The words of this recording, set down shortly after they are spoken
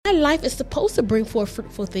life is supposed to bring forth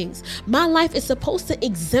fruitful things. My life is supposed to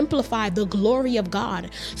exemplify the glory of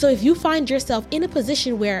God. So if you find yourself in a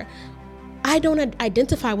position where I don't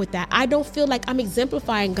identify with that, I don't feel like I'm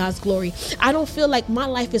exemplifying God's glory, I don't feel like my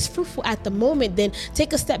life is fruitful at the moment, then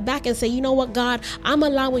take a step back and say, you know what, God, I'm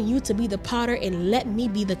allowing you to be the potter and let me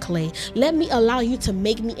be the clay. Let me allow you to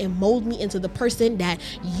make me and mold me into the person that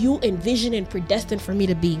you envision and predestined for me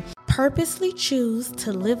to be. Purposely choose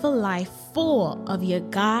to live a life full of your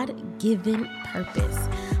God-given purpose.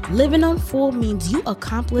 Living on full means you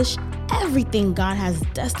accomplish everything God has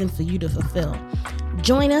destined for you to fulfill.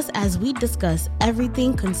 Join us as we discuss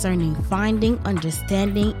everything concerning finding,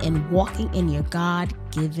 understanding, and walking in your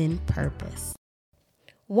God-given purpose.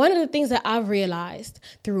 One of the things that I've realized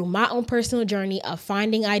through my own personal journey of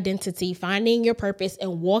finding identity, finding your purpose,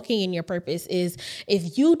 and walking in your purpose is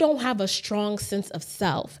if you don't have a strong sense of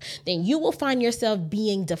self, then you will find yourself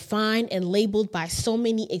being defined and labeled by so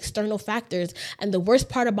many external factors. And the worst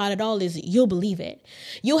part about it all is you'll believe it.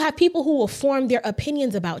 You'll have people who will form their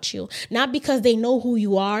opinions about you, not because they know who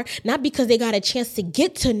you are, not because they got a chance to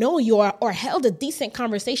get to know you or held a decent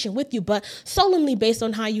conversation with you, but solely based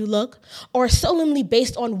on how you look or solely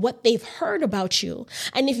based on what they've heard about you.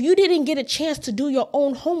 And if you didn't get a chance to do your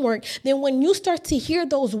own homework, then when you start to hear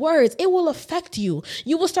those words, it will affect you.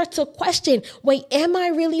 You will start to question, wait, am I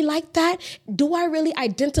really like that? Do I really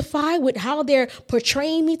identify with how they're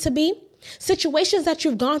portraying me to be? Situations that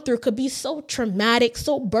you've gone through could be so traumatic,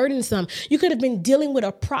 so burdensome. You could have been dealing with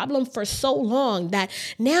a problem for so long that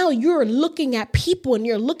now you're looking at people and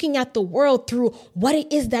you're looking at the world through what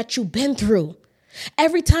it is that you've been through.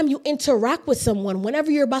 Every time you interact with someone,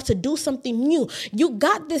 whenever you're about to do something new, you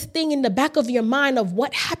got this thing in the back of your mind of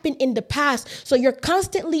what happened in the past. So you're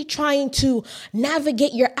constantly trying to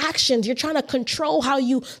navigate your actions. You're trying to control how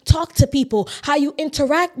you talk to people, how you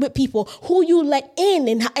interact with people, who you let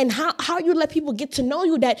in, and how you let people get to know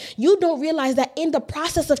you, that you don't realize that in the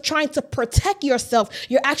process of trying to protect yourself,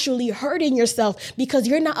 you're actually hurting yourself because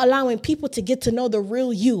you're not allowing people to get to know the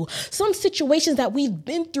real you. Some situations that we've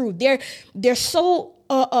been through, they're so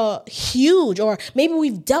huge, or maybe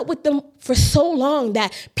we've dealt with them for so long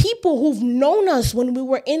that people who've known us when we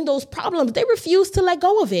were in those problems, they refuse to let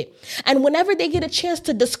go of it. And whenever they get a chance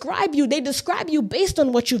to describe you, they describe you based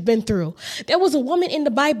on what you've been through. There was a woman in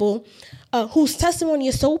the Bible whose testimony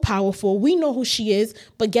is so powerful. We know who she is,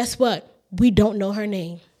 but guess what? We don't know her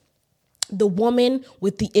name. The woman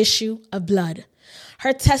with the issue of blood.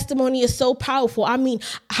 Her testimony is so powerful. I mean,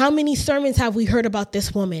 how many sermons have we heard about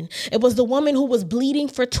this woman? It was the woman who was bleeding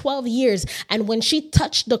for 12 years. And when she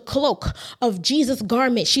touched the cloak of Jesus'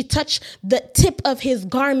 garment, she touched the tip of his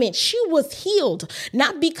garment, she was healed.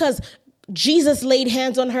 Not because Jesus laid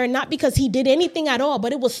hands on her, not because he did anything at all,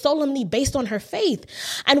 but it was solemnly based on her faith.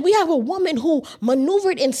 And we have a woman who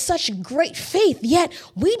maneuvered in such great faith, yet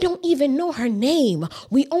we don't even know her name.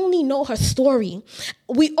 We only know her story.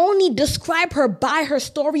 We only describe her by her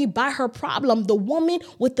story, by her problem, the woman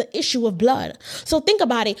with the issue of blood. So think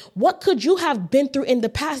about it. What could you have been through in the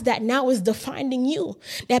past that now is defining you?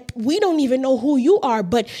 That we don't even know who you are,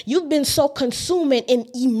 but you've been so consumed and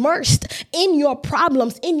immersed in your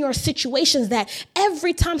problems, in your situations, that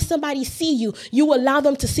every time somebody sees you, you allow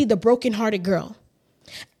them to see the brokenhearted girl.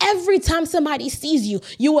 Every time somebody sees you,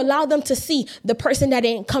 you allow them to see the person that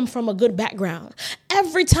didn't come from a good background.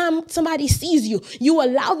 Every time somebody sees you, you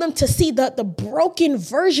allow them to see the broken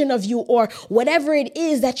version of you, or whatever it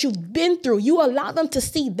is that you've been through. You allow them to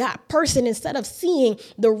see that person instead of seeing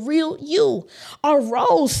the real you. Our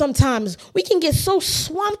roles, sometimes we can get so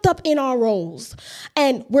swamped up in our roles,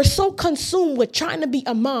 and we're so consumed with trying to be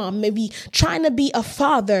a mom, maybe trying to be a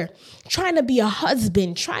father, trying to be a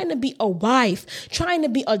husband, trying to be a wife, trying to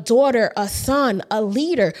be a daughter, a son, a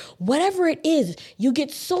leader, whatever it is. You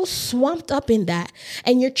get so swamped up in that,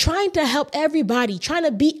 and you're trying to help everybody, trying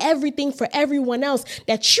to be everything for everyone else,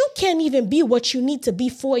 that you can't even be what you need to be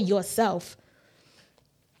for yourself.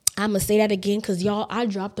 I'm going to say that again because, y'all, I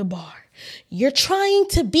dropped the bar. You're trying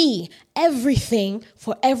to be everything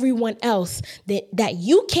for everyone else that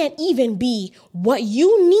you can't even be what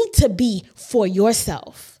you need to be for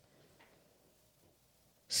yourself.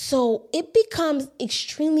 So it becomes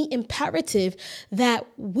extremely imperative that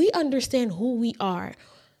we understand who we are,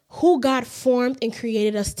 who God formed and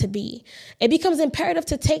created us to be. It becomes imperative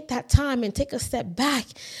to take that time and take a step back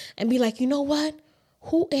and be like, you know what?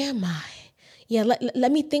 Who am I? Yeah,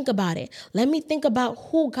 let me think about it. Let me think about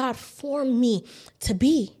who God formed me to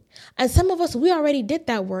be. And some of us, we already did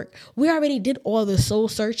that work. We already did all the soul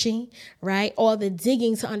searching, right? All the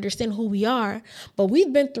digging to understand who we are. But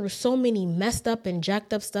we've been through so many messed up and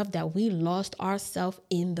jacked up stuff that we lost ourselves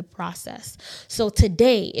in the process. So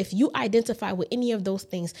today, if you identify with any of those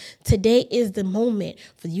things, today is the moment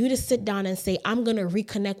for you to sit down and say, I'm going to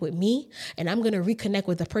reconnect with me, and I'm going to reconnect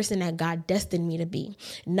with the person that God destined me to be,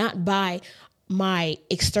 not by my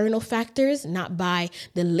external factors, not by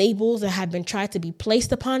the labels that have been tried to be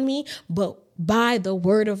placed upon me, but by the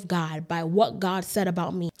word of God, by what God said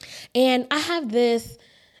about me. And I have this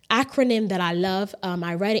acronym that I love.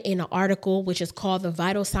 I read it in an article, which is called The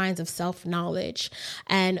Vital Signs of Self-Knowledge.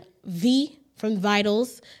 And V from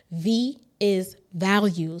vitals, V is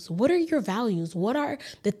values. What are your values? What are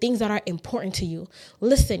the things that are important to you?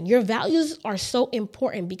 Listen, your values are so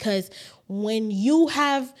important because when you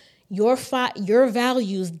have your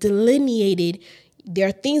values delineated, there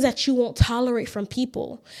are things that you won't tolerate from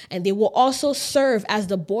people, and they will also serve as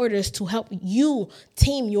the borders to help you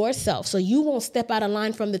tame yourself, so you won't step out of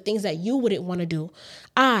line from the things that you wouldn't want to do.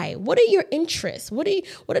 What are your interests? What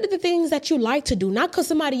are the things that you like to do? Not because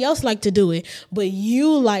somebody else like to do it, but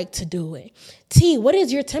you like to do it. T, what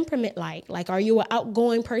is your temperament like? Like, are you an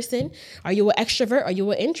outgoing person? Are you an extrovert? Are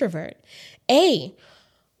you an introvert? A,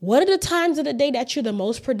 what are the times of the day that you're the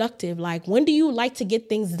most productive? Like, when do you like to get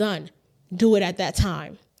things done? Do it at that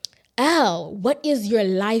time. L, what is your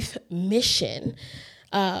life mission?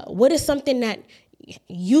 What is something that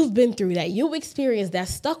you've been through, that you've experienced, that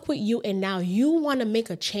stuck with you, and now you want to make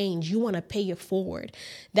a change? You want to pay it forward.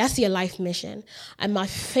 That's your life mission. And my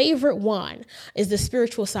favorite one is the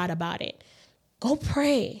spiritual side about it. Go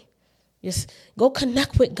pray. Just go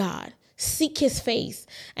connect with God. Seek his face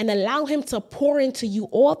and allow him to pour into you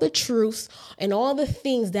all the truths and all the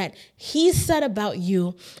things that he said about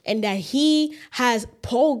you and that he has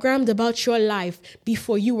programmed about your life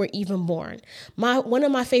before you were even born. One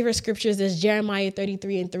of my favorite scriptures is Jeremiah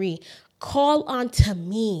 33:3. Call unto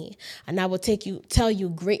me, and I will tell you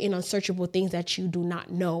great and unsearchable things that you do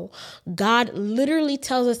not know. God literally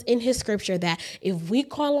tells us in his scripture that if we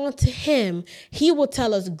call unto him, he will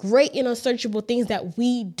tell us great and unsearchable things that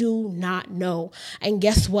we do not know. And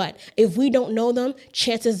guess what? If we don't know them,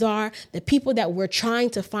 chances are the people that we're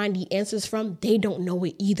trying to find the answers from, they don't know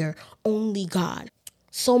it either. Only God.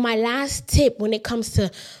 So my last tip when it comes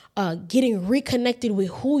to getting reconnected with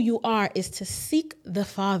who you are is to seek the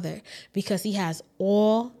Father, because he has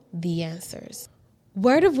all the answers.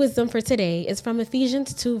 Word of wisdom for today is from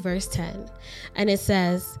Ephesians 2 verse 10. And it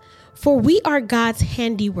says, "For we are God's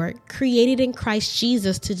handiwork, created in Christ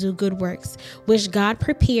Jesus to do good works, which God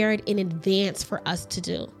prepared in advance for us to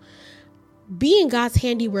do." Being God's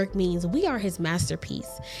handiwork means we are his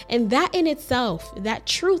masterpiece. And that in itself, that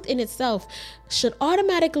truth in itself, should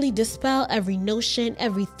automatically dispel every notion,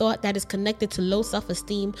 every thought that is connected to low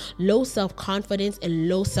self-esteem, low self-confidence, and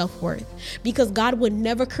low self-worth. Because God would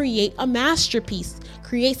never create a masterpiece,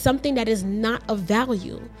 create something that is not of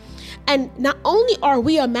value. And not only are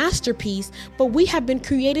we a masterpiece, but we have been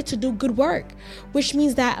created to do good work, which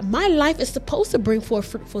means that my life is supposed to bring forth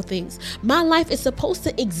fruitful things. My life is supposed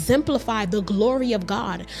to exemplify the glory of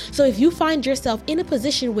God. So if you find yourself in a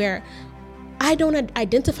position where I don't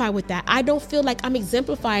identify with that, I don't feel like I'm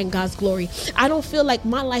exemplifying God's glory, I don't feel like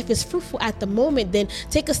my life is fruitful at the moment, then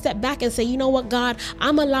take a step back and say, you know what, God,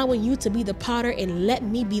 I'm allowing you to be the potter and let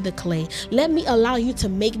me be the clay. Let me allow you to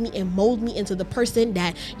make me and mold me into the person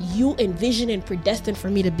that you envision and predestined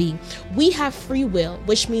for me to be. We have free will,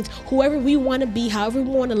 which means whoever we want to be, however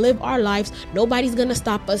we want to live our lives, nobody's going to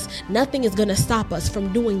stop us. Nothing is going to stop us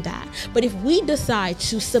from doing that. But if we decide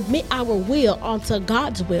to submit our will onto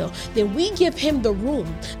God's will, then we give him the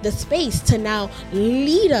room, the space to now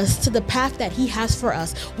lead us to the path that he has for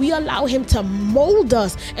us. We allow him to mold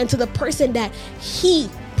us into the person that he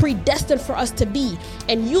predestined for us to be.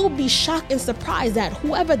 And you'll be shocked and surprised that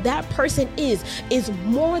whoever that person is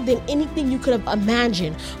more than anything you could have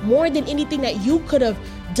imagined, more than anything that you could have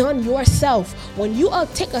done yourself. When you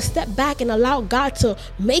take a step back and allow God to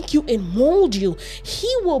make you and mold you, he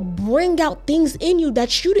will bring out things in you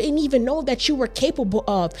that you didn't even know that you were capable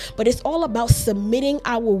of. But it's all about submitting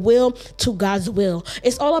our will to God's will.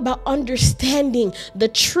 It's all about understanding the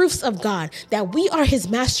truths of God, that we are his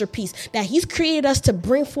masterpiece, that he's created us to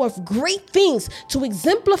bring forth great things to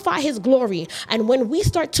exemplify his glory. And when we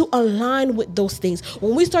start to align with those things,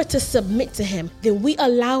 when we start to submit to him, then we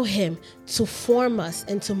allow him to form us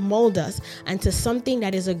and to mold us into something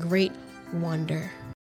that is a great wonder.